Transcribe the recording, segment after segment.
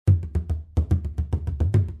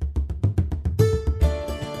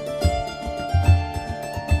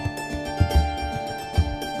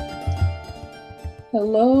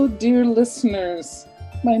Hello, dear listeners.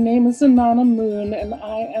 My name is Anana Moon, and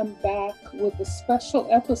I am back with a special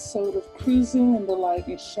episode of Cruising in the Light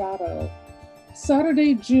and Shadow.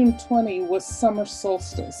 Saturday, June 20 was summer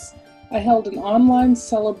solstice. I held an online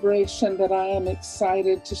celebration that I am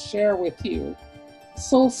excited to share with you.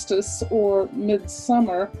 Solstice, or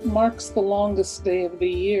midsummer, marks the longest day of the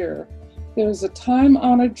year. There is a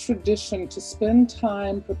time-honored tradition to spend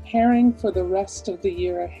time preparing for the rest of the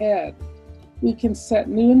year ahead. We can set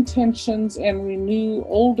new intentions and renew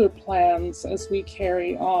older plans as we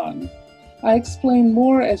carry on. I explain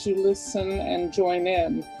more as you listen and join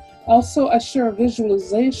in. Also, I share a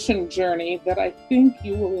visualization journey that I think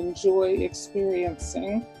you will enjoy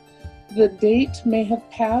experiencing. The date may have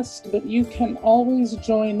passed, but you can always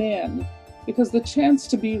join in because the chance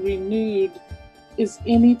to be renewed is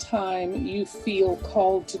any time you feel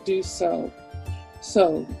called to do so.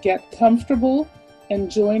 So get comfortable and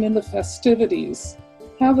join in the festivities.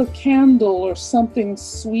 Have a candle or something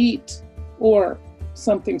sweet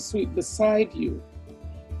beside you.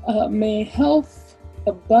 May health,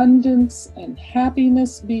 abundance, and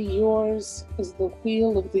happiness be yours as the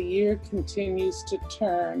wheel of the year continues to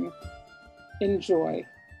turn. Enjoy.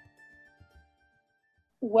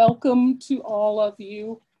 Welcome to all of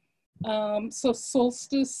you. So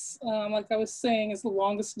solstice, like I was saying, is the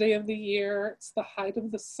longest day of the year. It's the height of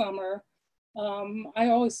the summer. I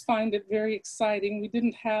always find it very exciting. We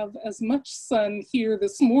didn't have as much sun here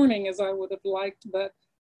this morning as I would have liked, but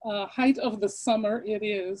height of the summer it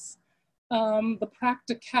is. The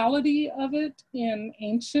practicality of it in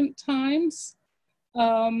ancient times,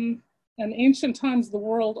 the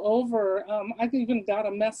world over. I even got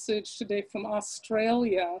a message today from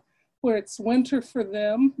Australia where it's winter for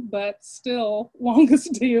them, but still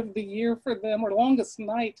longest day of the year for them, or longest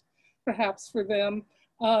night perhaps for them.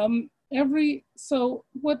 So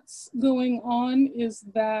what's going on is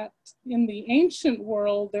that in the ancient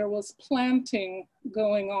world, there was planting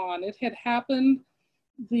going on. It had happened.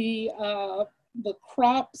 The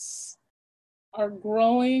crops are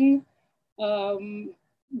growing,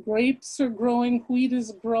 grapes are growing, wheat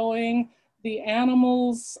is growing. The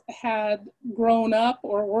animals had grown up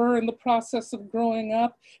or were in the process of growing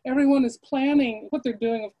up. Everyone is planning. What they're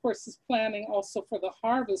doing, of course, is planning also for the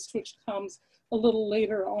harvest, which comes a little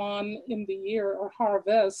later on in the year, or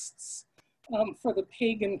harvests for the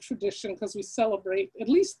pagan tradition, because we celebrate at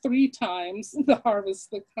least 3 times the harvests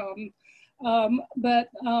that come. But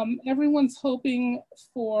everyone's hoping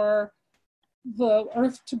for the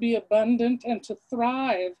earth to be abundant and to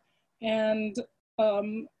thrive. And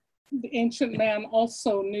the ancient man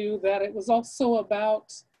also knew that it was also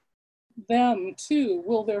about them too.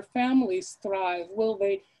 Will their families thrive? Would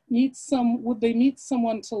they meet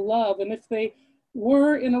someone to love? And if they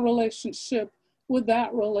were in a relationship, would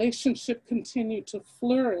that relationship continue to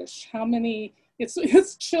flourish?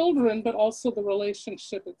 It's children, but also the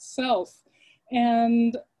relationship itself.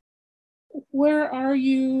 And where are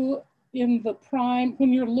you in the prime,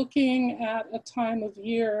 when you're looking at a time of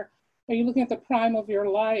year? Are you looking at the prime of your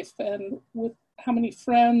life and with how many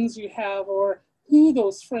friends you have, or who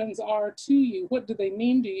those friends are to you? What do they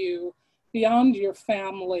mean to you beyond your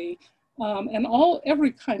family, and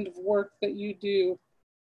every kind of work that you do?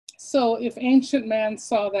 So if ancient man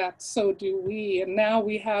saw that, so do we. And now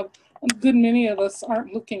we have a good many of us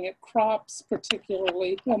aren't looking at crops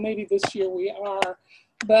particularly. Well, maybe this year we are,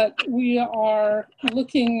 but we are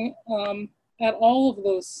looking at all of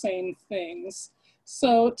those same things.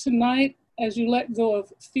 So tonight, as you let go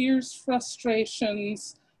of fears,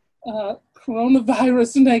 frustrations,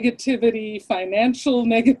 coronavirus negativity, financial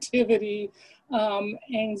negativity,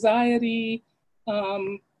 anxiety,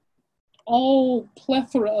 all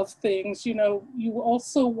plethora of things, you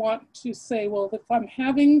also want to say, well, if I'm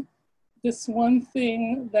having this one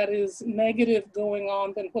thing that is negative going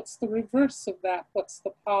on, then what's the reverse of that? What's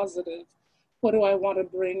the positive? What do I want to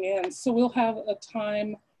bring in? So we'll have a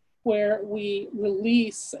time where we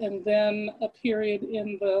release, and then a period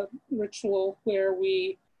in the ritual where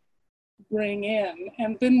we bring in.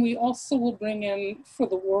 And then we also will bring in for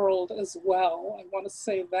the world as well. I want to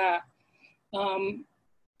say that.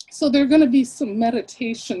 So there are going to be some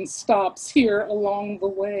meditation stops here along the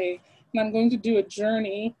way, and I'm going to do a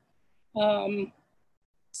journey.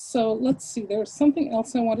 So let's see, there was something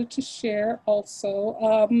else I wanted to share also.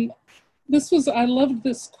 I loved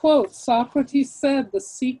this quote. Socrates said, the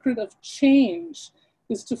secret of change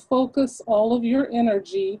is to focus all of your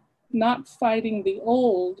energy, not fighting the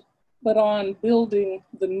old, but on building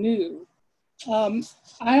the new.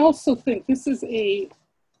 I also think this is a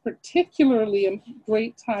particularly a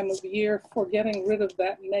great time of year for getting rid of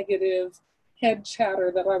that negative head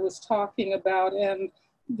chatter that I was talking about, and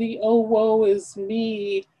the oh woe is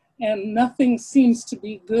me, and nothing seems to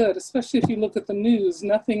be good, especially if you look at the news,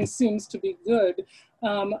 nothing seems to be good.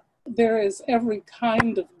 There is every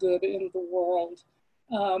kind of good in the world.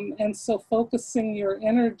 And so focusing your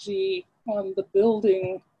energy on the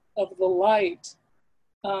building of the light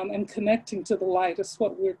and connecting to the light is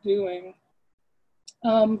what we're doing.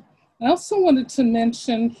 I also wanted to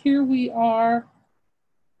mention, here we are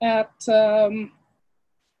at,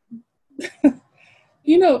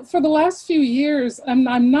 you know, for the last few years, I'm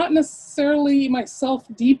not necessarily myself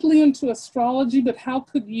deeply into astrology, but how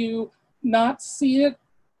could you not see it,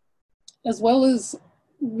 as well as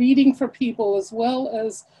reading for people, as well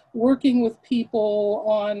as working with people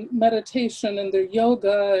on meditation and their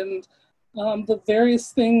yoga and the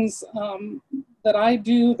various things that I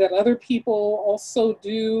do, that other people also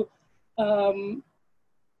do.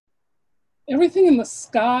 Everything in the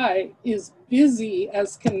sky is busy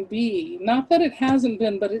as can be. Not that it hasn't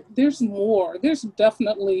been, but there's more. There's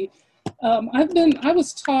definitely, I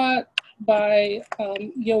was taught by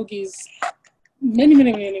yogis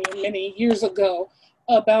many years ago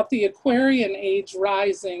about the Aquarian age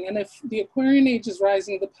rising. And if the Aquarian age is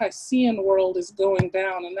rising, the Piscean world is going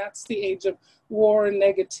down, and that's the age of war and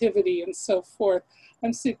negativity and so forth.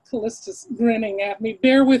 I'm seeing Callista's grinning at me,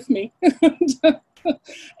 bear with me.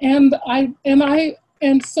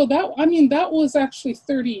 And so that, I mean, that was actually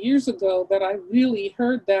 30 years ago that I really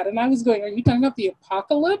heard that. And I was going, are you talking about the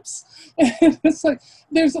apocalypse? And it's like,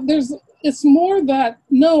 it's more that,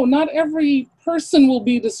 no, not every person will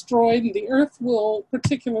be destroyed and the earth will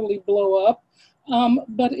particularly blow up,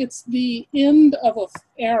 but it's the end of an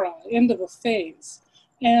era, end of a phase.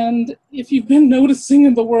 And if you've been noticing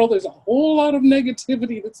in the world, there's a whole lot of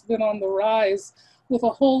negativity that's been on the rise, with a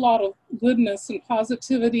whole lot of goodness and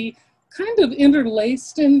positivity kind of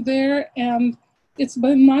interlaced in there. And it's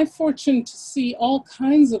been my fortune to see all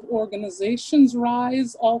kinds of organizations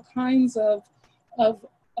rise, all kinds of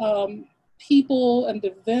people and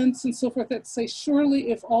events and so forth that say,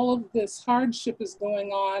 surely if all of this hardship is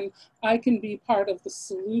going on, I can be part of the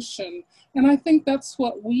solution. And I think that's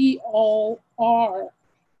what we all are.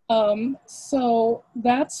 So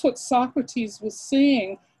that's what Socrates was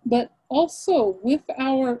saying. But also with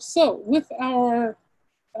our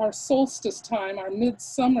solstice time, our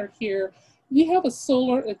midsummer here, we have a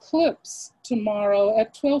solar eclipse tomorrow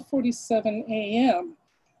at 12:47 a.m.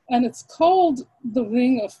 And it's called the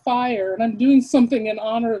Ring of Fire. And I'm doing something in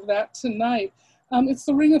honor of that tonight. It's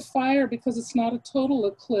the Ring of Fire because it's not a total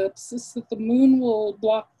eclipse. It's that the moon will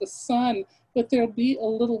block the sun, but there'll be a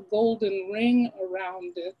little golden ring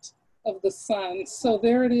around it of the sun. So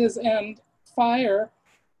there it is. And fire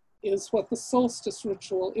is what the solstice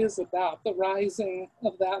ritual is about, the rising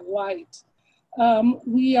of that light.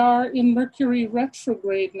 We are in Mercury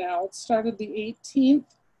retrograde now. It started the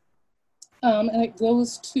 18th, and it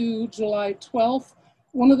goes to July 12th.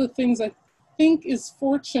 One of the things I think is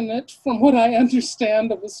fortunate, from what I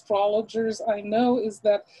understand of astrologers I know, is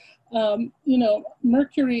that, you know,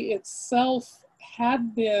 Mercury itself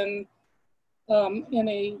had been in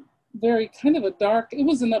a very kind of a dark, it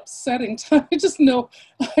was an upsetting time. I just know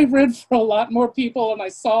I read for a lot more people and I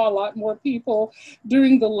saw a lot more people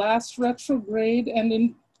during the last retrograde, and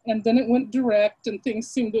then it went direct and things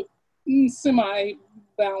seemed to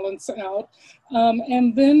semi-balance out.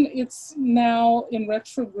 And then it's now in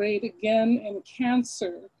retrograde again in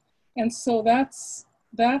Cancer. And so that's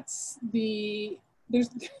the,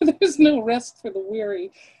 there's no rest for the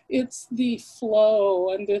weary. It's the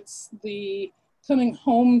flow, and it's the coming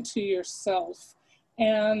home to yourself,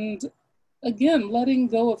 and again, letting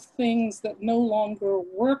go of things that no longer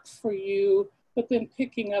work for you, but then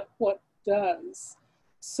picking up what does.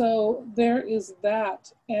 So there is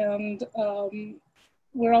that. And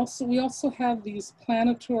we also have these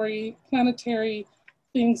planetary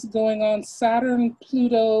things going on. Saturn,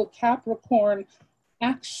 Pluto, Capricorn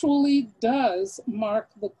actually does mark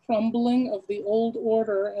the crumbling of the old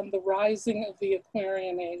order and the rising of the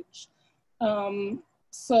Aquarian age.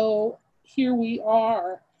 So here we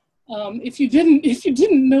are. If you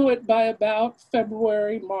didn't know it by about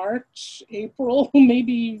February, March, April,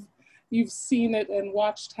 maybe you've seen it and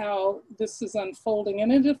watched how this is unfolding,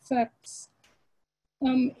 and it affects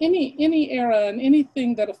any era, and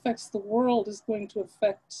anything that affects the world is going to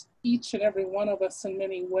affect each and every one of us in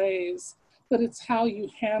many ways. But it's how you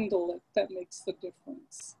handle it that makes the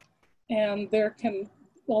difference. And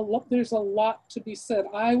there's a lot to be said.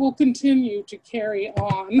 I will continue to carry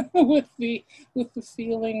on with the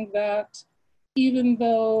feeling that even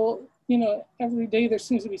though, you know, every day there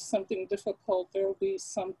seems to be something difficult, there will be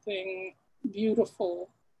something beautiful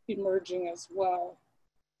emerging as well.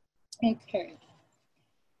 Okay.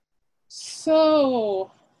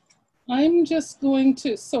 So I'm just going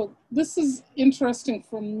to, so this is interesting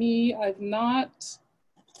for me. I've not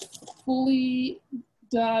fully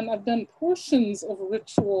done, I've done portions of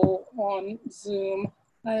ritual on Zoom.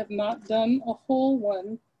 I have not done a whole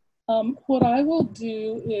one. What I will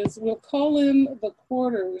do is we'll call in the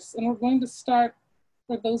quarters, and we're going to start,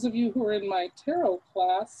 for those of you who are in my tarot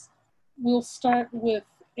class, we'll start with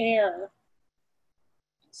air,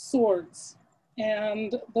 swords.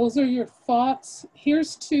 And those are your thoughts.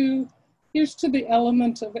 Here's to the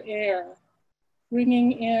element of air,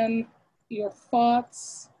 bringing in your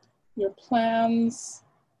thoughts, your plans,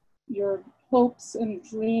 your hopes and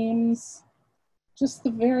dreams, just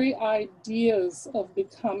the very ideas of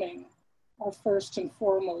becoming are first and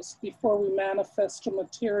foremost before we manifest or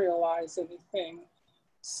materialize anything.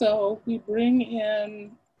 So we bring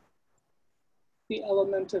in the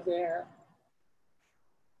element of air.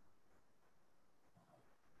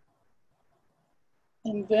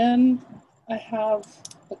 And then I have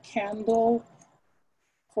a candle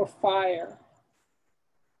for fire.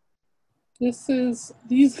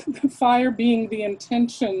 Fire being the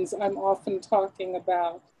intentions I'm often talking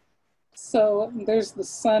about. So there's the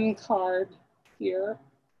sun card here.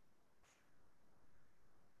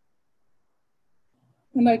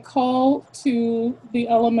 And I call to the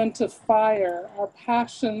element of fire, our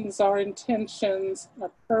passions, our intentions, our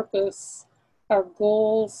purpose, our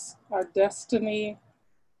goals, our destiny,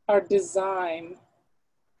 our design.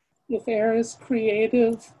 If air is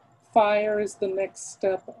creative, fire is the next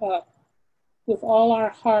step up. With all our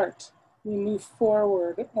heart, we move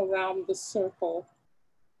forward around the circle.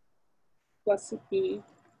 Blessed be.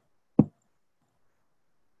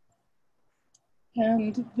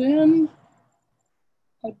 And then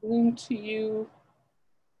I bring to you,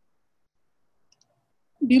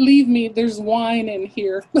 believe me, there's wine in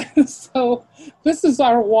here. So this is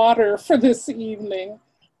our water for this evening.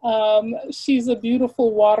 She's a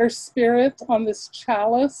beautiful water spirit on this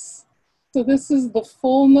chalice. So this is the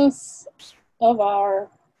fullness of our,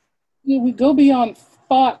 we go beyond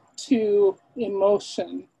thought to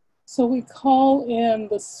emotion. So we call in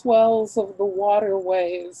the swells of the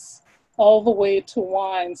waterways all the way to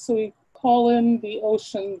wine. So we call in the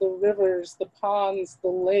ocean, the rivers, the ponds, the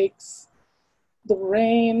lakes, the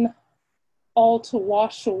rain, all to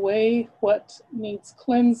wash away what needs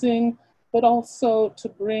cleansing, but also to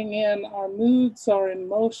bring in our moods, our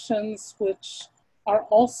emotions, which are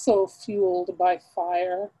also fueled by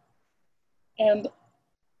fire, and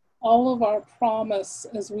all of our promise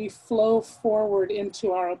as we flow forward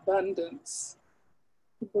into our abundance.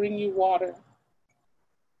 To bring you water.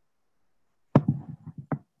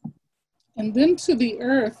 And then to the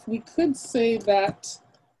earth, we could say that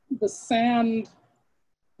the sand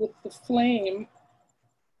with the flame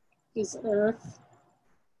is earth,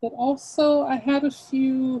 but also I had a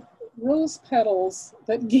few rose petals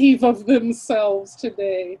that gave of themselves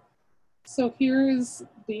today. So here is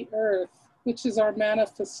the earth, which is our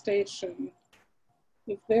manifestation.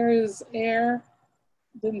 If there is air,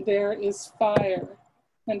 then there is fire.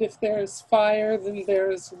 And if there is fire, then there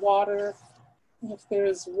is water. And if there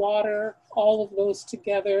is water, all of those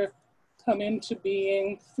together come into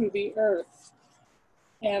being through the earth.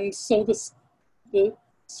 And so the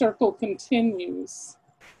circle continues.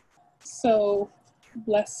 So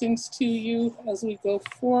blessings to you as we go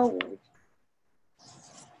forward.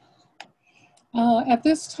 At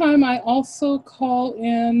this time, I also call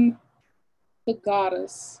in the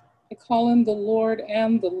goddess. I call in the Lord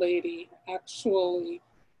and the Lady, actually,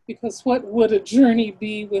 because what would a journey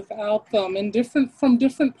be without them? And from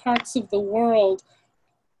different parts of the world,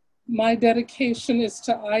 my dedication is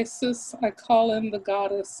to Isis. I call in the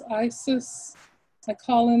goddess Isis. I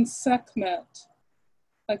call in Sekhmet.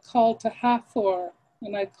 I call to Hathor,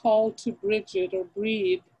 and I call to Bridget or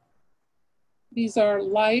Breed. These are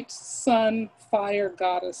light, sun, fire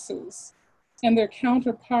goddesses. And their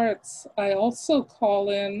counterparts, I also call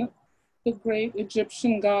in the great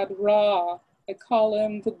Egyptian god Ra. I call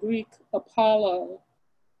in the Greek Apollo.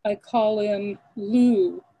 I call in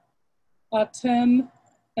Lu, Aten,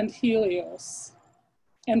 and Helios.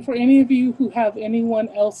 And for any of you who have anyone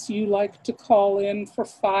else you like to call in for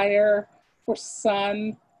fire, for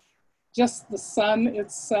sun, just the sun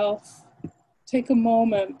itself, take a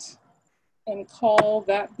moment and call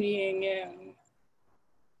that being in.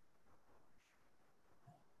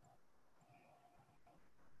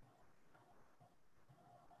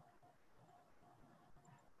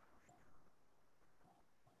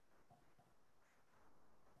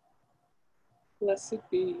 Blessed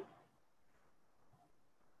be.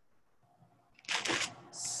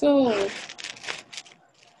 So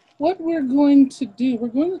what we're going to do, we're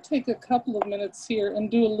going to take a couple of minutes here and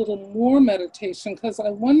do a little more meditation, because I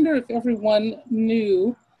wonder if everyone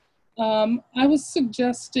knew. I was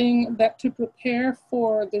suggesting that to prepare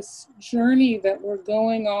for this journey that we're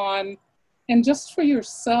going on, and just for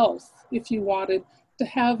yourself, if you wanted, to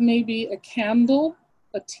have maybe a candle,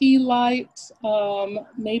 a tea light,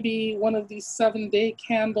 maybe one of these 7-day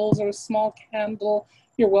candles or a small candle.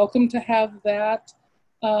 You're welcome to have that.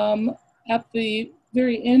 At the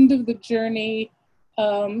very end of the journey,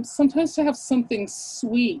 sometimes to have something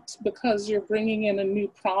sweet, because you're bringing in a new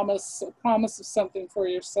promise, a promise of something for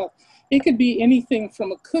yourself. It could be anything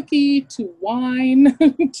from a cookie to wine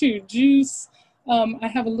to juice. I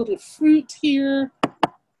have a little fruit here.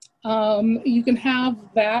 You can have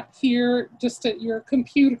that here just at your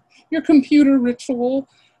computer ritual.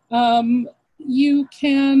 You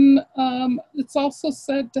can, it's also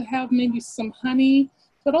said to have maybe some honey,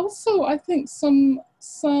 but also I think some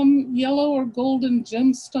yellow or golden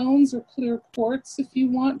gemstones or clear quartz, if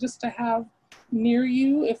you want, just to have near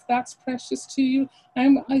you, if that's precious to you.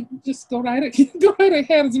 I just go right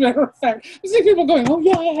ahead, as a matter of fact. I see people going, oh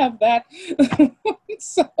yeah, I have that.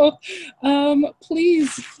 So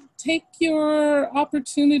please take your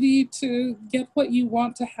opportunity to get what you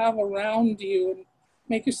want to have around you and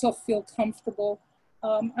make yourself feel comfortable.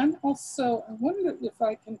 I wonder if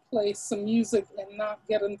I can play some music and not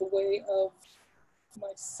get in the way of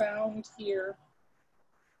my sound here.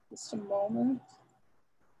 Just a moment.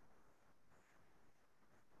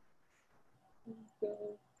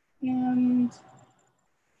 And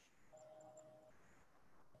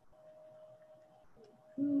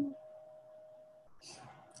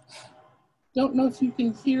don't know if you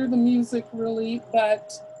can hear the music really,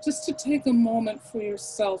 but just to take a moment for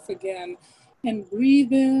yourself again and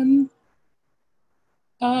breathe in.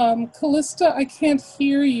 Callista, I can't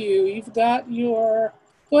hear you. You've got your,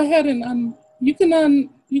 go ahead and you can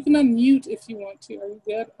unmute if you want to. Are you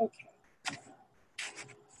good? Okay.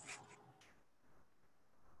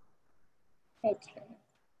 Okay.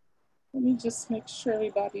 Let me just make sure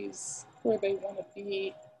everybody's where they want to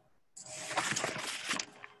be.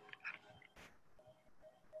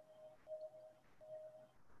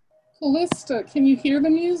 Callista, can you hear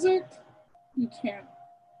the music? You can't.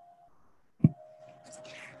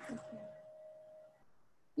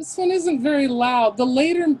 This one isn't very loud. The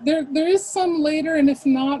later, there is some later, and if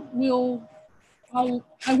not, I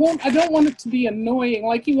don't want it to be annoying,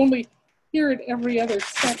 like you only hear it every other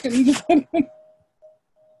second. There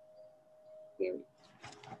we go.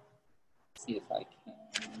 See if I can.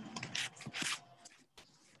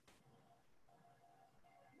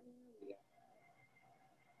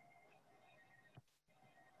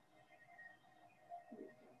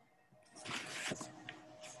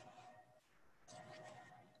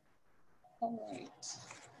 All right.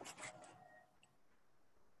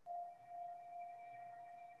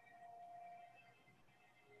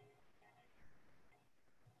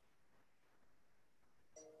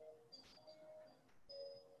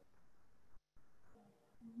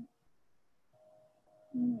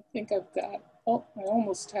 I think I've got, oh, I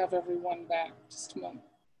almost have everyone back. Just a moment.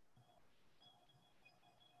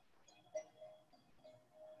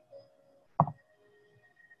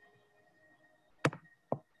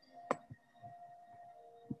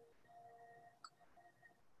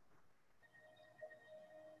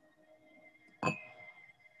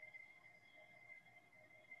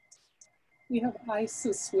 We have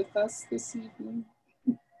Isis with us this evening.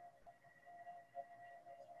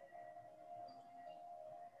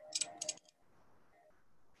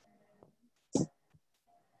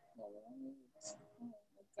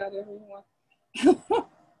 Got everyone.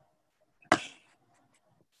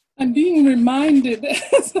 I'm being reminded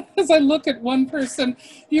as I look at one person.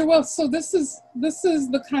 You're well. So this is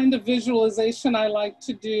the kind of visualization I like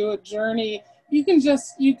to do. A journey. You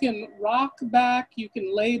can rock back. You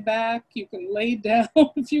can lay back. You can lay down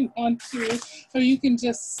if you want to, or you can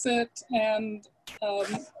just sit. And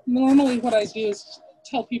normally, what I do is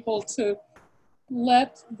tell people to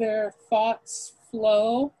let their thoughts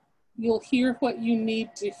flow. You'll hear what you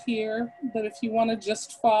need to hear, but if you want to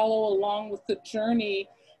just follow along with the journey,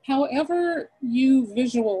 however you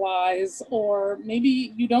visualize, or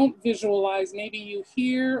maybe you don't visualize, maybe you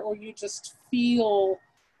hear or you just feel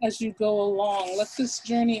as you go along. Let this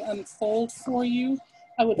journey unfold for you.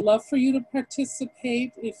 I would love for you to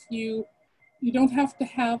participate. If you don't have to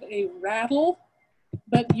have a rattle,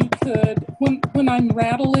 but you could, when I'm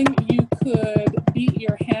rattling, you could beat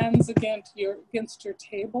your hands against your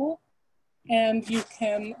table, and you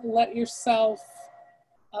can let yourself,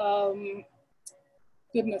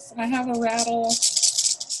 goodness, I have a rattle.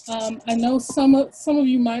 I know some of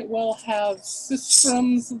you might well have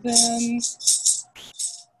systems then,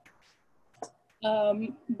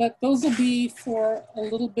 but those will be for a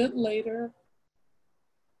little bit later.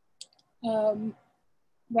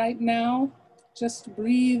 Right now, just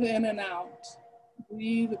breathe in and out.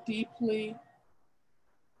 Breathe deeply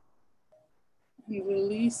and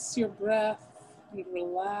release your breath and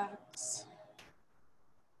relax.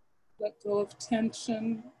 Let go of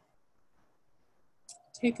tension.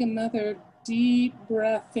 Take another deep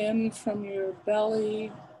breath in from your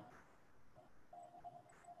belly,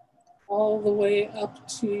 all the way up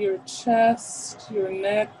to your chest, your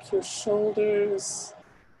neck, your shoulders.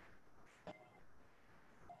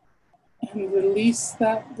 And release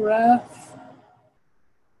that breath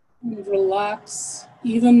and relax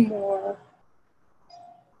even more.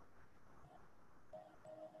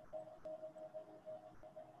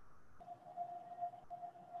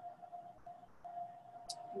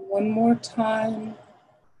 One more time,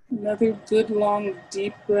 another good long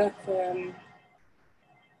deep breath in.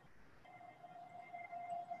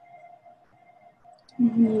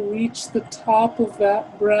 And you reach the top of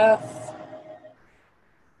that breath.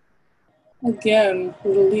 Again,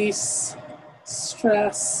 release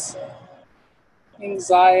stress,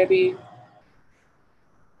 anxiety.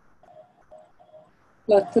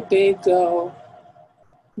 Let the day go.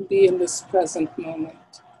 Be in this present moment.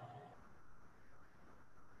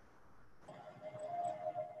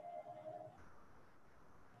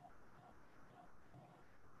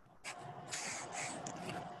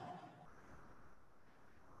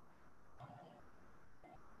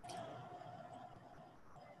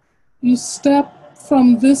 You step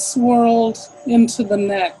from this world into the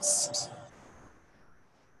next.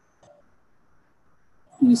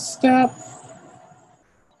 You step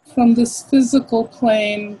from this physical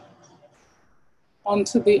plane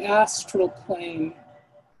onto the astral plane.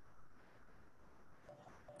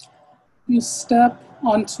 You step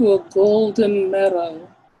onto a golden meadow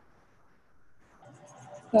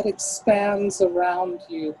that expands around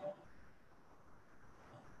you.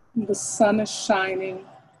 The sun is shining.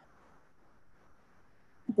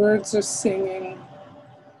 Birds are singing.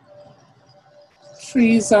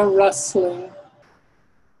 Trees are rustling.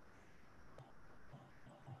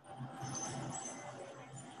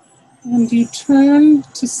 And you turn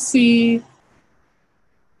to see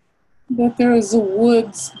that there is a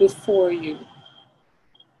woods before you.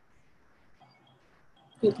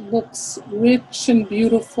 It looks rich and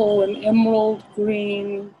beautiful and emerald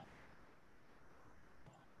green.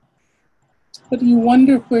 But you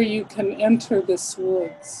wonder where you can enter this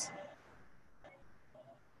woods.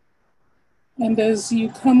 And as you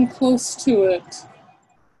come close to it,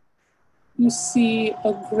 you see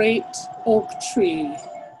a great oak tree,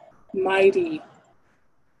 mighty,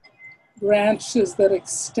 branches that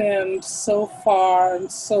extend so far and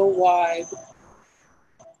so wide.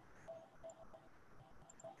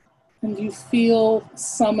 And you feel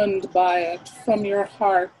summoned by it from your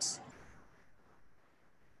heart.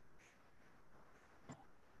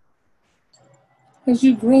 As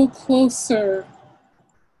you grow closer,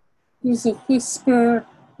 there's a whisper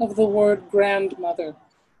of the word grandmother.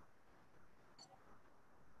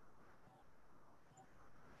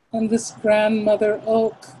 And this grandmother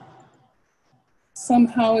oak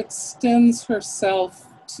somehow extends herself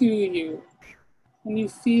to you, and you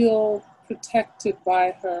feel protected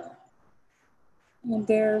by her. And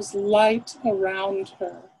there's light around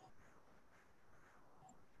her.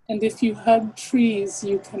 And if you hug trees,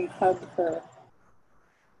 you can hug her.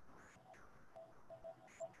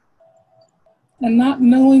 And not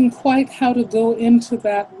knowing quite how to go into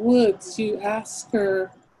that woods, you ask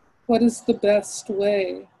her, what is the best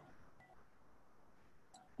way?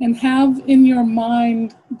 And have in your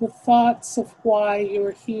mind the thoughts of why you're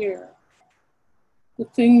here, the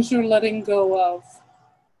things you're letting go of,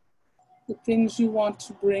 the things you want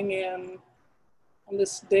to bring in on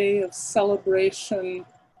this day of celebration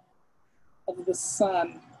of the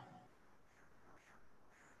sun.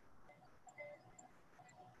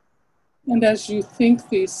 And as you think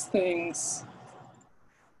these things,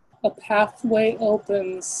 a pathway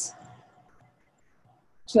opens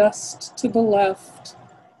just to the left.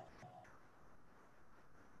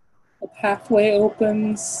 A pathway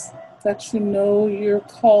opens that you know you're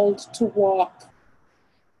called to walk.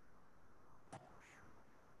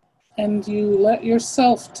 And you let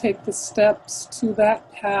yourself take the steps to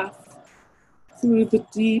that path through the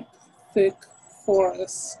deep, thick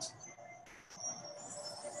forest.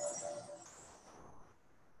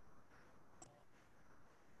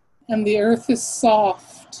 And the earth is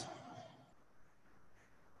soft,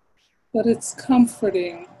 but it's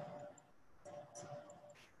comforting.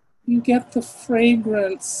 You get the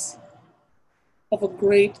fragrance of a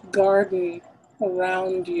great garden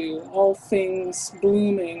around you, all things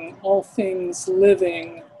blooming, all things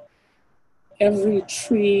living, every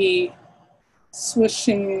tree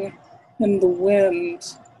swishing in the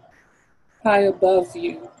wind high above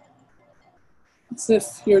you, as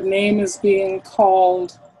if your name is being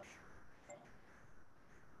called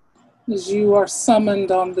as you are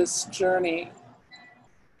summoned on this journey.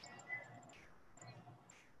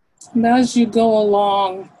 And as you go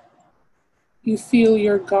along, you feel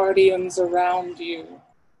your guardians around you,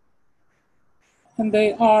 and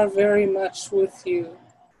they are very much with you.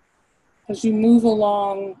 As you move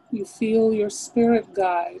along, you feel your spirit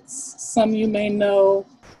guides. Some you may know,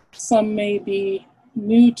 some may be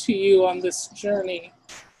new to you on this journey.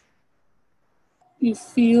 You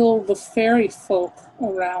feel the fairy folk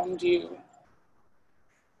around you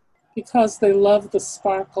because they love the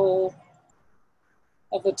sparkle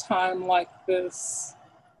of a time like this.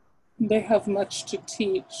 They have much to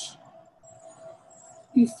teach.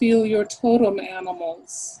 You feel your totem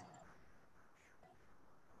animals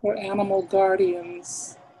or animal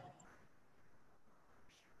guardians.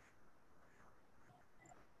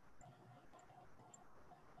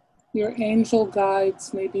 Your angel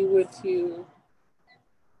guides may be with you.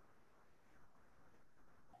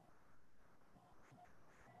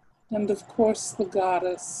 And of course, the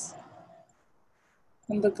goddess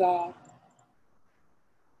and the god,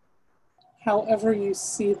 however you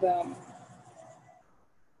see them.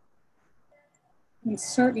 And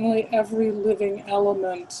certainly every living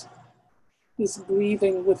element is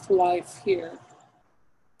breathing with life here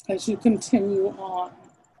as you continue on.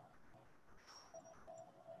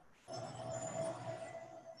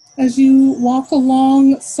 As you walk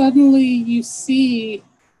along, suddenly you see,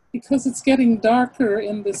 because it's getting darker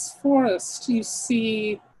in this forest, you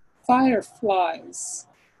see fireflies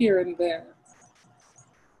here and there.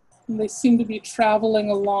 And they seem to be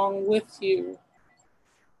traveling along with you.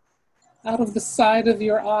 Out of the side of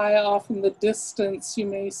your eye, off in the distance, you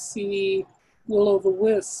may see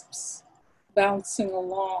will-o'-the-wisps bouncing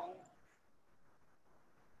along.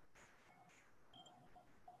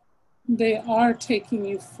 They are taking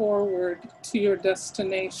you forward to your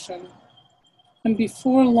destination. And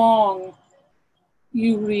before long,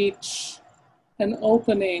 you reach an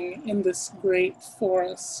opening in this great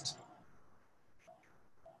forest.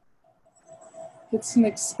 It's an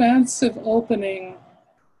expansive opening,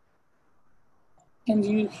 and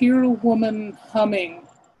you hear a woman humming.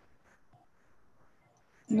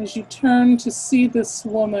 And as you turn to see this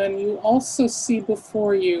woman, you also see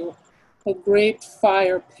before you a great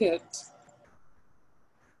fire pit.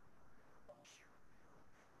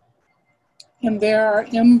 And there are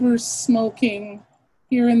embers smoking.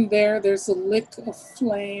 Here and there, there's a lick of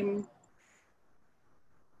flame.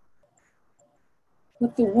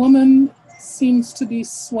 But the woman seems to be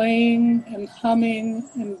swaying and humming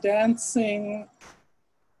and dancing.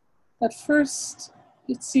 At first,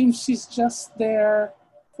 it seems she's just there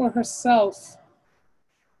for herself.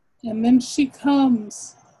 And then she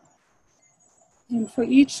comes. And for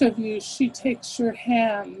each of you, she takes your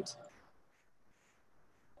hand.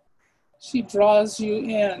 She draws you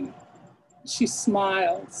in. She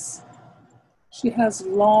smiles. She has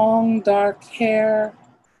long, dark hair.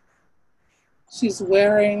 She's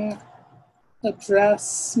wearing a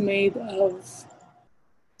dress made of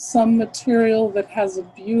some material that has a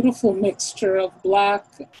beautiful mixture of black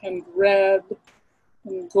and red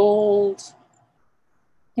and gold.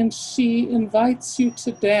 And she invites you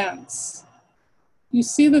to dance. You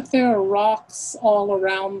see that there are rocks all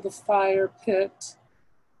around the fire pit.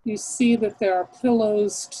 You see that there are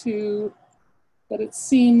pillows too, but it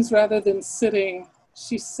seems rather than sitting,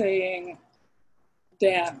 she's saying,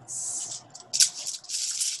 dance.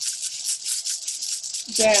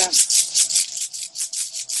 Dance.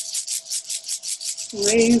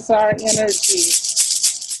 Raise our energy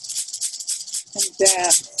and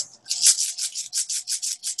dance.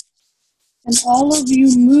 And all of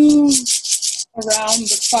you move around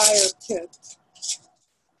the fire pit.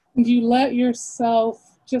 And you let yourself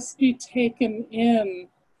just be taken in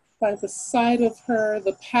by the sight of her,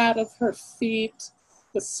 the pat of her feet,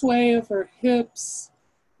 the sway of her hips.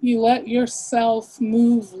 You let yourself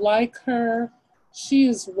move like her. She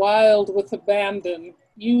is wild with abandon.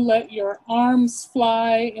 You let your arms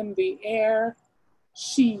fly in the air.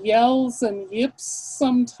 She yells and yips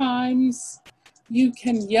sometimes. You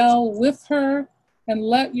can yell with her and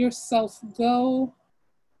let yourself go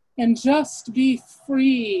and just be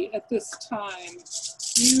free at this time.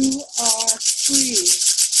 You are free.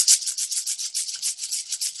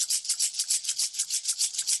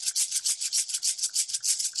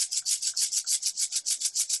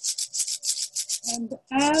 And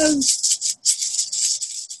as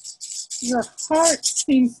your heart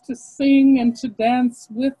seems to sing and to dance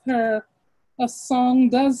with her, a song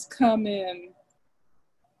does come in.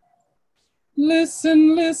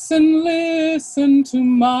 Listen, listen, listen to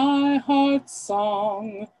my heart's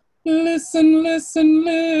song. Listen, listen,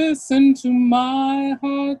 listen to my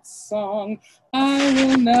heart's song. I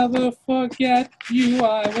will never forget you.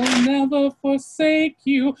 I will never forsake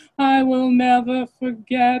you. I will never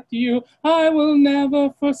forget you. I will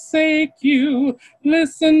never forsake you.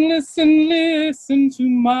 Listen, listen, listen to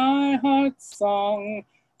my heart's song.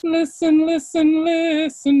 Listen, listen,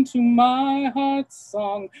 listen to my heart's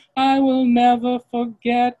song. I will never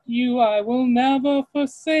forget you. I will never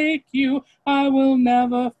forsake you. I will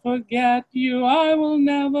never forget you. I will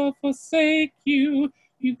never forsake you.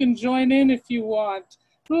 You can join in if you want.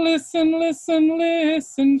 Listen, listen,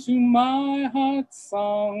 listen to my heart's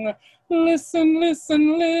song. Listen,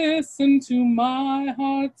 listen, listen to my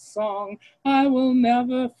heart's song. I will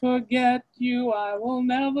never forget you. I will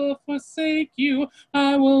never forsake you.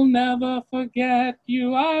 I will never forget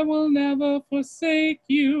you. I will never forsake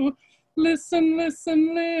you. Listen,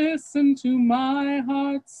 listen, listen to my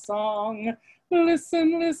heart's song.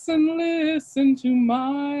 Listen, listen, listen to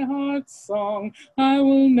my heart's song. I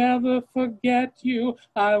will never forget you.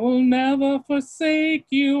 I will never forsake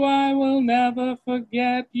you. I will never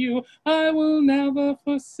forget you. I will never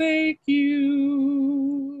forsake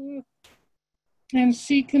you. And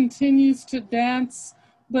she continues to dance,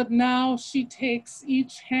 but now she takes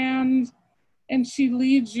each hand and she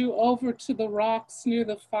leads you over to the rocks near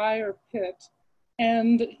the fire pit.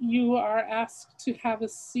 And you are asked to have a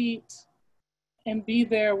seat and be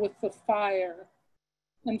there with the fire.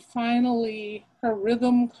 And finally, her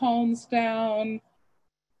rhythm calms down.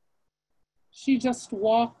 She just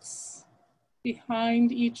walks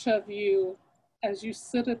behind each of you as you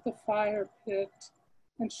sit at the fire pit,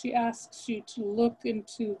 and she asks you to look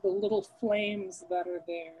into the little flames that are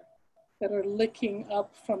there, that are licking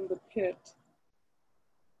up from the pit.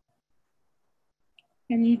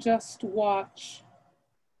 And you just watch.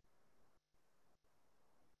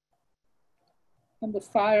 And the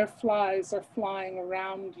fireflies are flying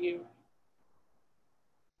around you.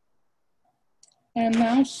 And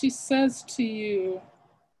now she says to you,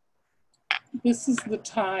 this is the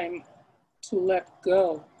time to let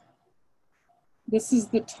go. This is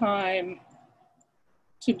the time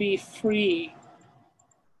to be free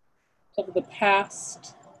of the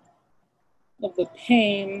past, of the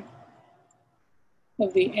pain,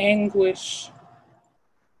 of the anguish,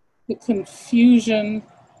 the confusion.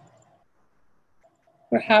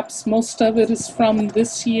 Perhaps most of it is from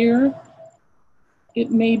this year.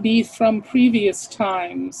 It may be from previous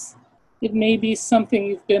times. It may be something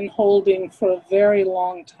you've been holding for a very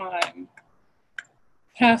long time.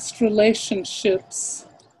 Past relationships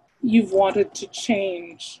you've wanted to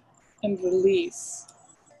change and release.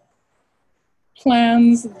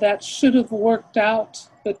 Plans that should have worked out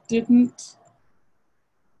but didn't.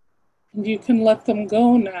 And you can let them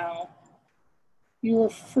go now. You are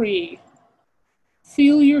free.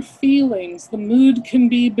 Feel your feelings. The mood can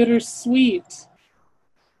be bittersweet,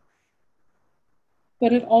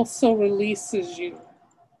 but it also releases you.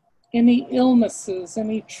 Any illnesses,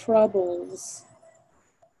 any troubles.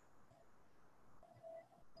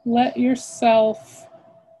 Let yourself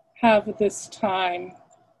have this time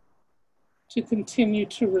to continue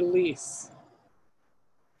to release.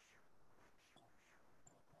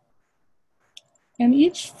 And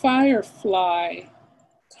each firefly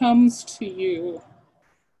comes to you.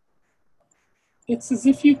 It's as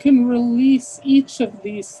if you can release each of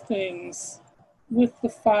these things with the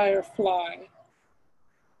firefly.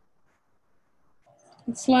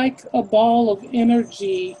 It's like a ball of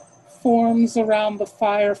energy forms around the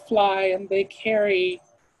firefly, and they carry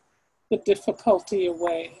the difficulty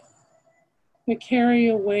away. They carry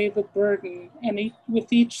away the burden, and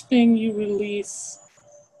with each thing you release,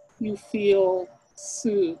 you feel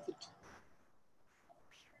soothed.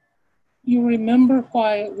 You remember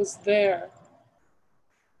why it was there.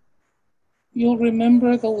 You'll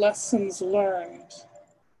remember the lessons learned,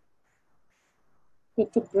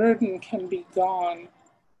 but the burden can be gone.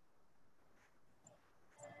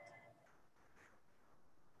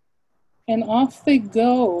 And off they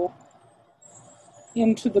go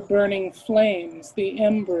into the burning flames, the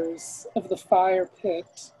embers of the fire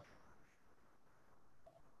pit.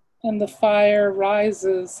 And the fire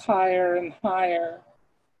rises higher and higher.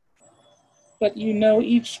 But you know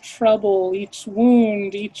each trouble, each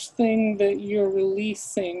wound, each thing that you're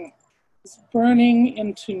releasing is burning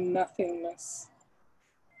into nothingness.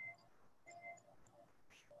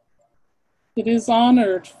 It is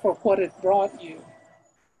honored for what it brought you,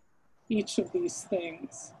 each of these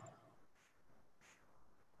things.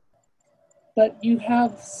 But you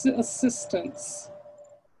have assistance.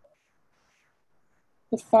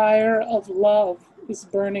 The fire of love is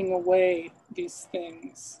burning away these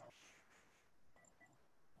things.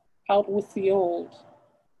 Out with the old.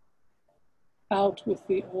 Out with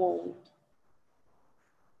the old.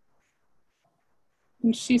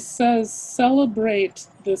 And she says, celebrate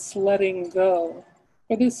this letting go,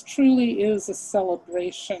 for this truly is a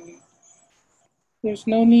celebration. There's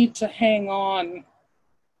no need to hang on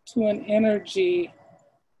to an energy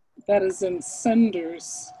that is in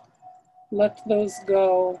cinders. Let those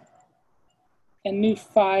go, and new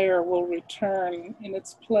fire will return in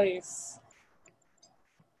its place.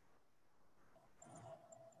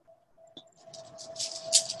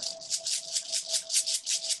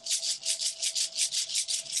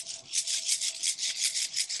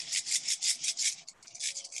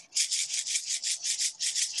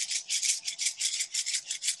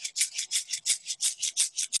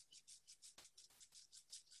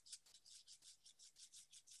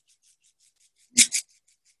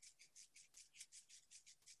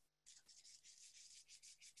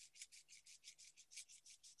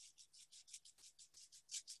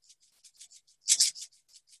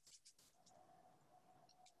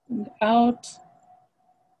 And out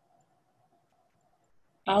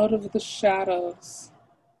of the shadows,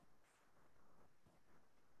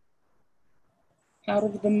 out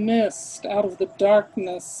of the mist, out of the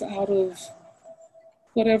darkness, out of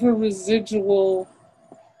whatever residual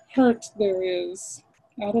hurt there is,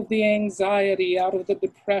 out of the anxiety, out of the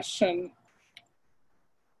depression,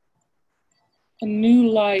 a new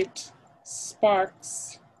light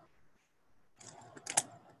sparks.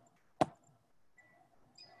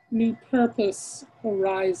 New purpose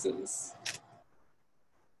arises.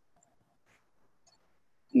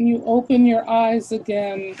 And you open your eyes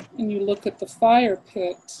again and you look at the fire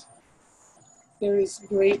pit. There is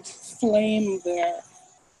great flame there.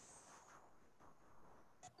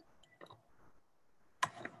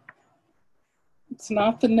 It's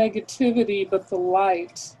not the negativity, but the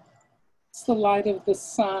light. It's the light of the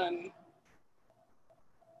sun.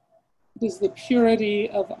 It is the purity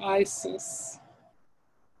of Isis.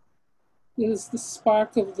 It is the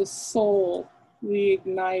spark of the soul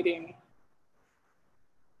reigniting.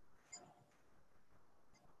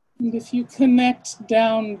 And if you connect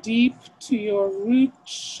down deep to your root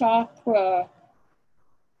chakra,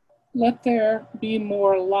 let there be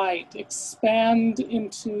more light. Expand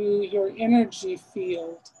into your energy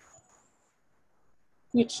field,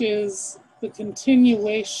 which is the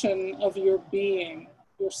continuation of your being,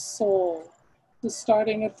 your soul. So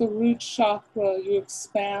starting at the root chakra, you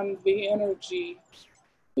expand the energy.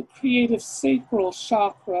 The creative sacral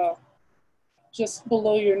chakra, just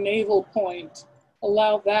below your navel point,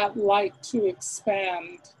 allow that light to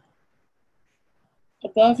expand.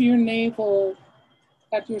 Above your navel,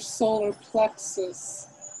 at your solar plexus,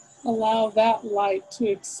 allow that light to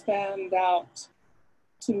expand out,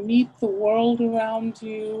 to meet the world around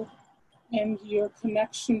you and your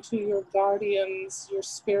connection to your guardians, your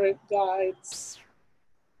spirit guides.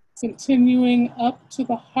 Continuing up to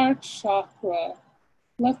the heart chakra,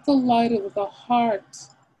 let the light of the heart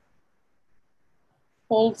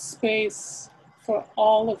hold space for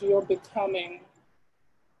all of your becoming,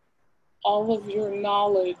 all of your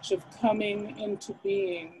knowledge of coming into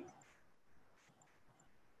being.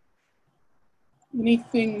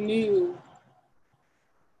 Anything new,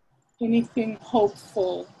 anything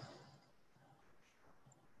hopeful,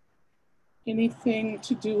 anything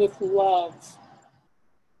to do with love.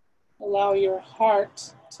 Allow your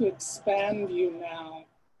heart to expand you now.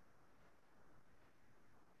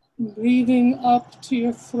 Breathing up to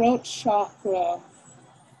your throat chakra,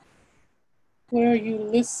 where you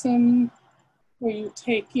listen, where you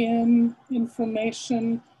take in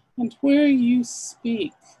information, and where you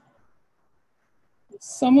speak.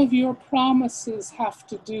 Some of your promises have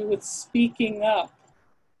to do with speaking up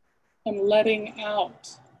and letting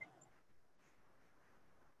out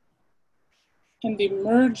and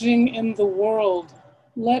emerging in the world.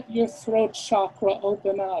 Let your throat chakra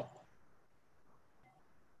open up.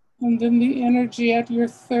 And then the energy at your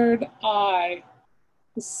third eye,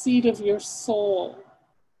 the seat of your soul,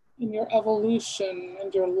 in your evolution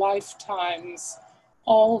and your lifetimes,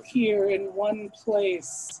 all here in one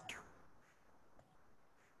place.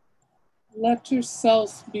 Let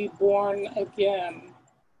yourself be born again.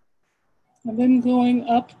 And then going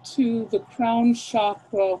up to the crown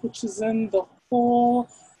chakra, which is in the whole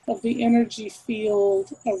of the energy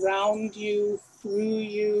field around you, through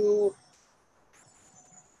you.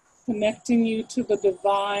 connecting you to the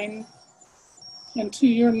divine and to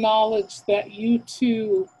your knowledge that you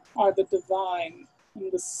too are the divine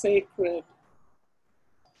and the sacred,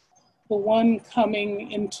 the one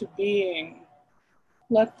coming into being.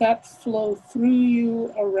 Let that flow through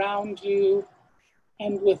you, around you,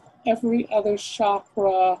 and with every other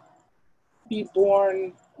chakra be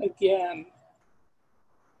born again.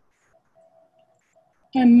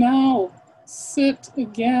 And now sit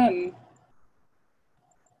again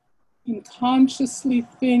and consciously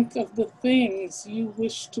think of the things you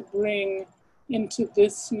wish to bring into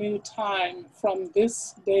this new time from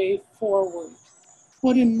this day forward.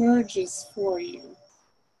 What emerges for you?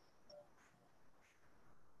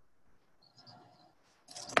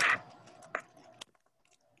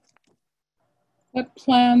 What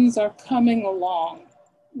plans are coming along?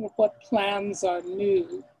 What plans are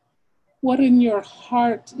new? What in your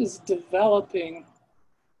heart is developing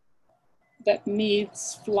that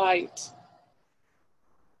needs flight?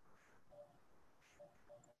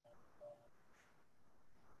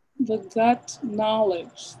 The gut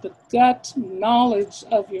knowledge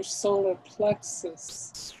of your solar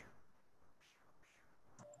plexus.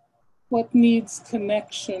 What needs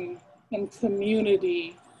connection and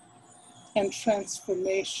community and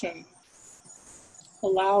transformation?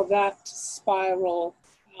 Allow that to spiral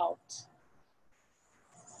out.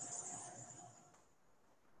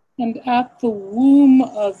 And at the womb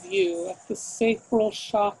of you, at the sacral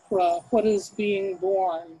chakra, what is being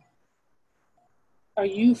born? Are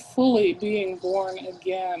you fully being born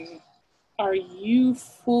again? Are you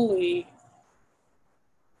fully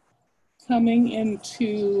coming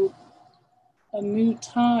into a new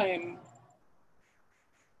time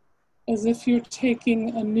as if you're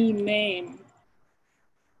taking a new name?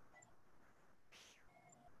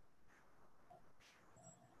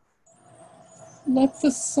 Let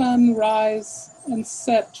the sun rise and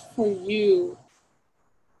set for you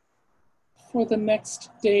for the next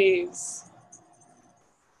days.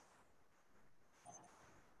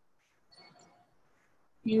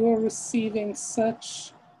 You are receiving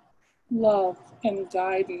such love and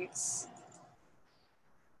guidance.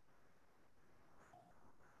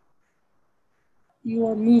 You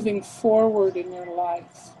are moving forward in your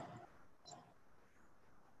life.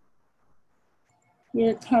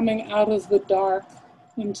 We're coming out of the dark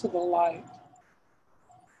into the light.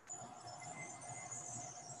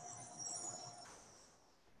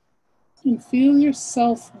 And feel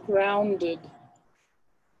yourself grounded.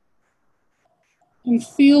 And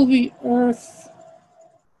feel the earth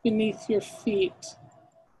beneath your feet.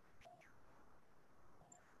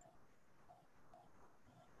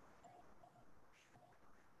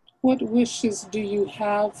 What wishes do you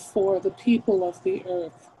have for the people of the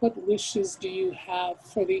earth? What wishes do you have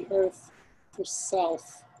for the earth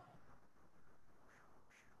herself?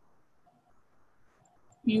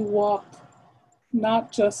 You walk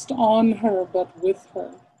not just on her, but with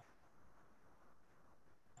her.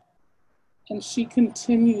 And she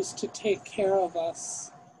continues to take care of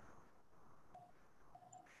us.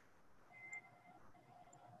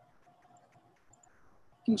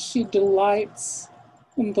 And she delights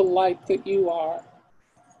in the light that you are.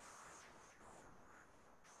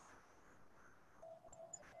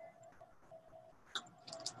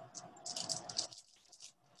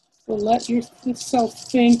 So let yourself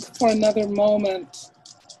think for another moment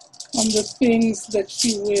on the things that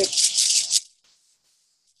you wish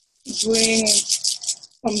to bring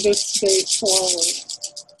from this day forward.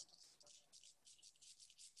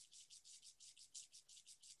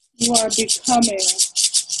 You are becoming.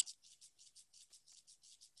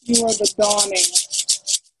 You are the dawning.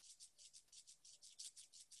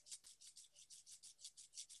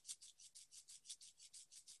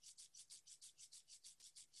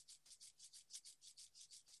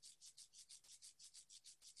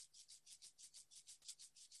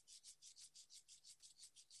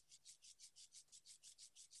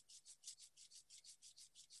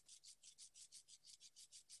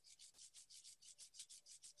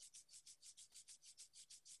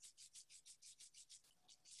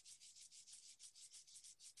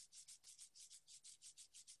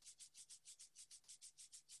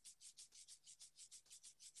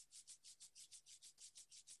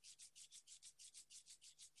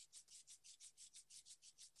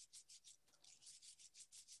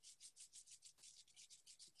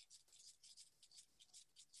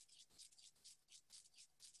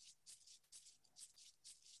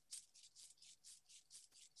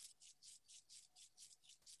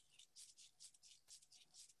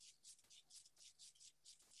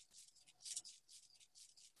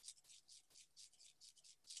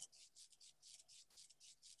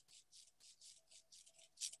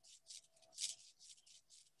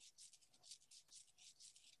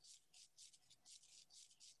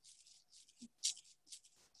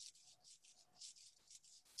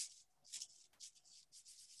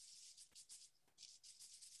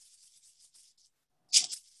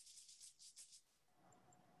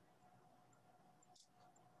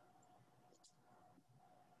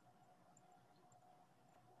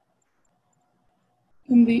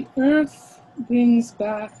 And the earth brings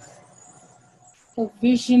back a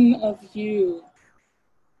vision of you,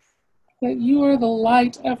 that you are the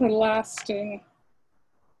light everlasting,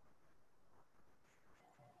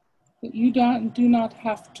 that you do not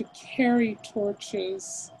have to carry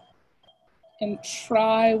torches and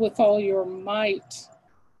try with all your might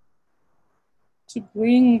to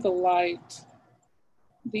bring the light.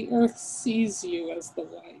 The earth sees you as the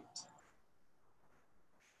light.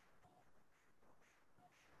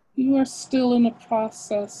 You are still in a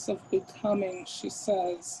process of becoming, she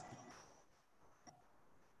says.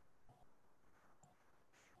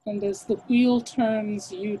 And as the wheel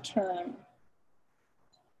turns, you turn.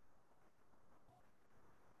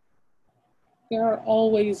 There are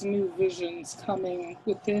always new visions coming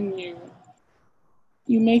within you.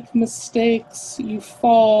 You make mistakes, you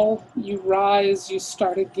fall, you rise, you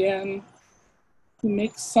start again. You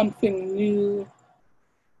make something new.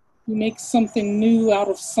 You make something new out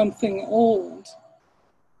of something old,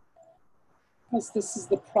 as this is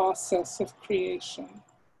the process of creation.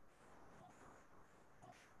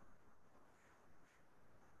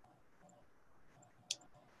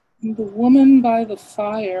 And the woman by the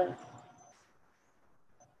fire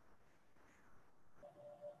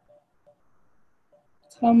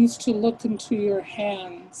comes to look into your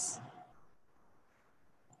hands.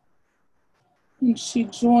 And she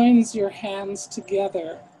joins your hands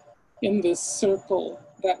together in this circle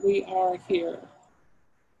that we are here.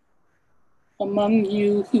 Among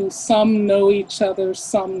you who some know each other,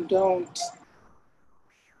 some don't.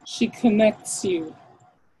 She connects you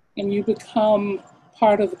and you become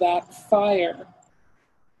part of that fire.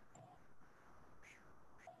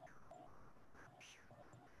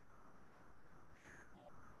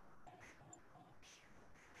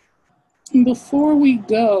 And before we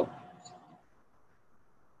go,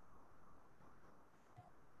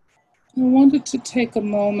 I wanted to take a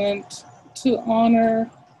moment to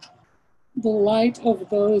honor the light of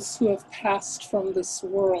those who have passed from this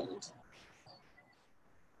world.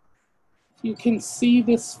 You can see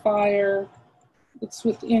this fire that's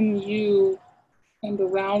within you and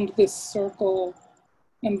around this circle,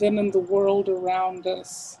 and then in the world around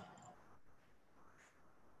us.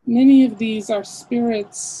 Many of these are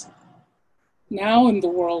spirits now in the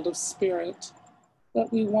world of spirit, but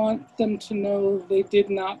we want them to know they did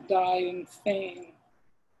not die in vain.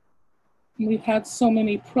 And we've had so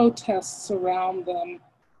many protests around them.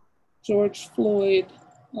 George Floyd,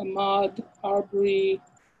 Ahmaud Arbery,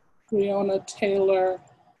 Breonna Taylor,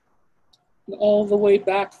 and all the way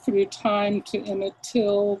back through time to Emmett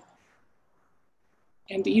Till,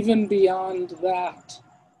 and even beyond that.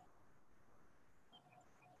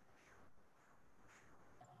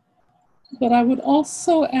 But I would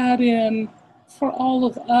also add in, for all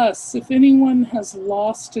of us, if anyone has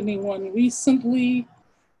lost anyone recently,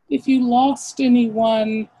 if you lost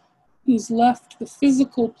anyone who's left the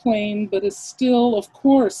physical plane but is still, of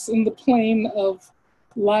course, in the plane of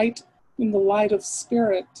light, in the light of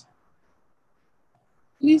spirit,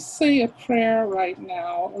 please say a prayer right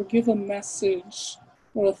now, or give a message,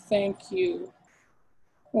 or a thank you,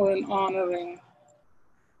 or an honoring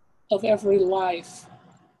of every life.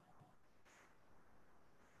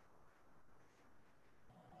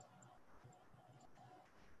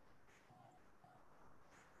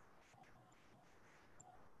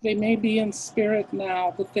 They may be in spirit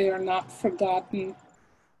now, but they are not forgotten.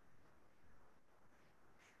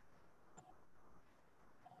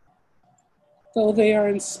 Though they are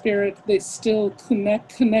in spirit, they still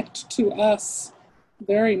connect to us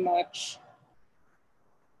very much.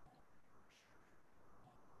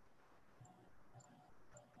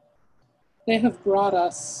 They have brought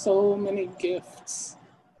us so many gifts.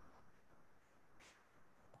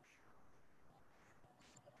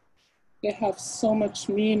 They have so much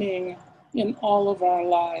meaning in all of our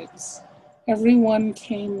lives. Everyone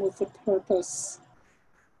came with a purpose.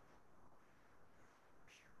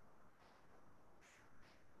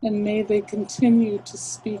 And may they continue to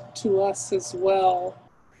speak to us as well,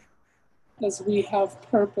 as we have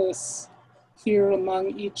purpose here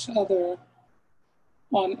among each other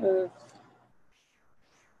on earth.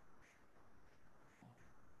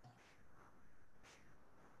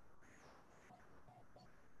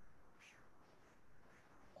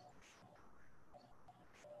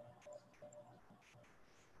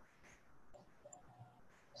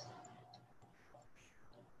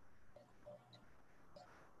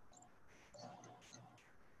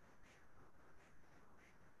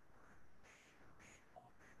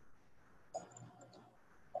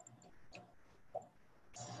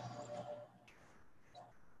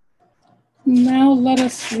 Now let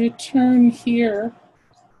us return here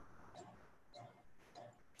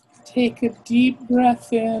Take a deep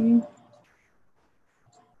breath in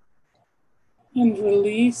and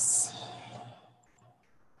release.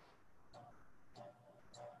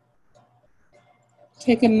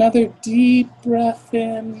 Take another deep breath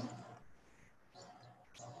in.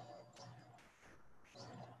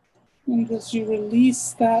 And as you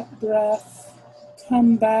release that breath,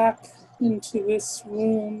 come back into this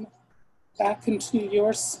room, back into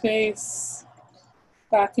your space,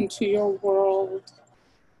 back into your world.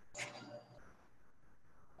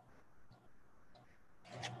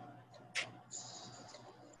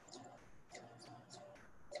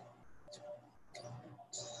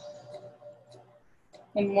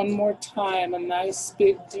 And one more time, a nice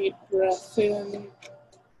big deep breath in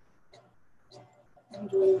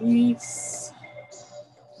and release.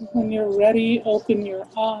 And when you're ready, open your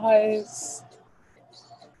eyes.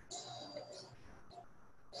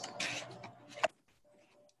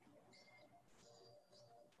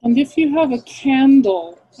 And if you have a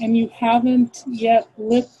candle and you haven't yet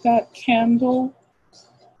lit that candle,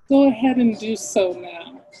 go ahead and do so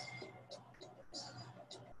now.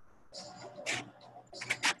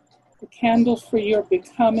 A candle for your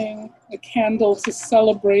becoming, a candle to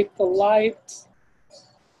celebrate the light,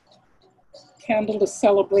 a candle to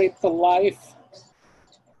celebrate the life.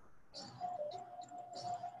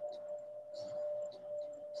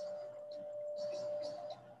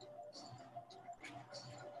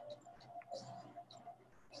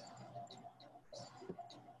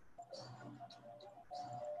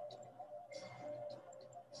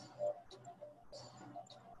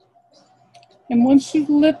 And once you've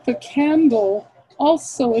lit the candle,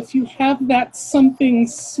 also if you have that something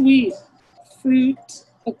sweet, fruit,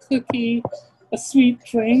 a cookie, a sweet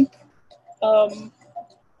drink, if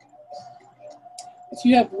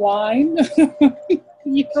you have wine,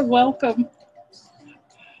 you're welcome.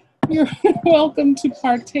 You're welcome to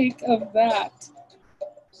partake of that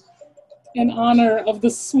in honor of the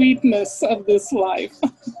sweetness of this life.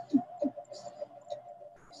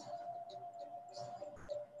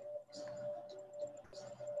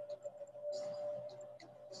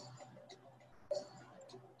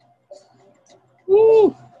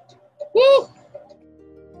 Woo! Woo!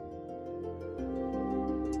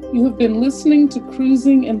 You have been listening to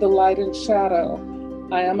Cruising in the Light and Shadow.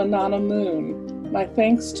 I am Anana Moon. My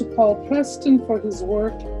thanks to Paul Preston for his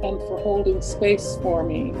work and for holding space for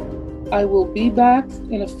me. I will be back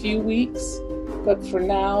in a few weeks, but for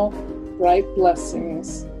now, bright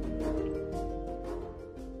blessings.